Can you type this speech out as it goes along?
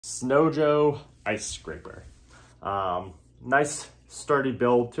Snojo ice scraper. Nice sturdy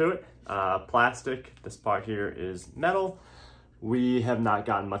build to it. Plastic. This part here is metal. We have not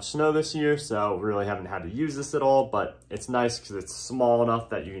gotten much snow this year, so we really haven't had to use this at all, but it's nice because it's small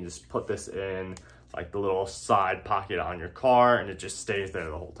enough that you can just put this in like the little side pocket on your car and it just stays there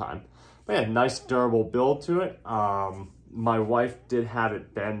the whole time. But yeah, nice durable build to it. My wife did have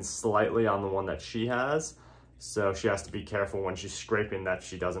it bend slightly on the one that she has, so she has to be careful when she's scraping that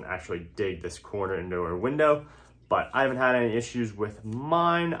she doesn't actually dig this corner into her window. But I haven't had any issues with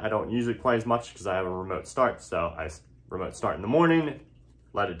mine. I don't use it quite as much because I have a remote start, so I remote start in the morning,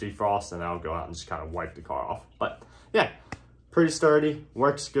 let it defrost, and I'll go out and just kind of wipe the car off. But yeah, pretty sturdy,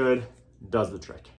 works good, does the trick.